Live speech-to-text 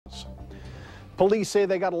Police say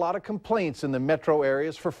they got a lot of complaints in the metro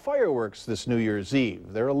areas for fireworks this New Year's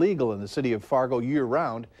Eve. They're illegal in the city of Fargo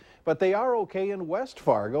year-round, but they are okay in West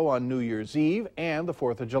Fargo on New Year's Eve and the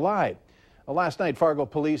 4th of July. Last night, Fargo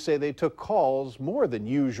police say they took calls more than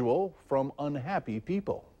usual from unhappy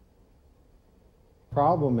people.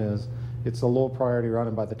 Problem is, it's a low priority run,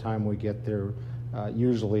 and by the time we get there,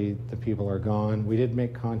 usually the people are gone. We did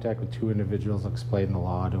make contact with 2 individuals, explained the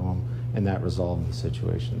law to them, and that resolved the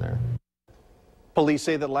situation there. Police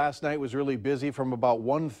say that last night was really busy from about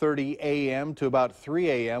 1:30 a.m. to about 3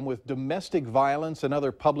 a.m. with domestic violence and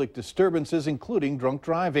other public disturbances, including drunk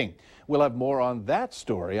driving. We'll have more on that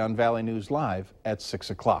story on Valley News Live at 6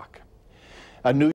 o'clock. A new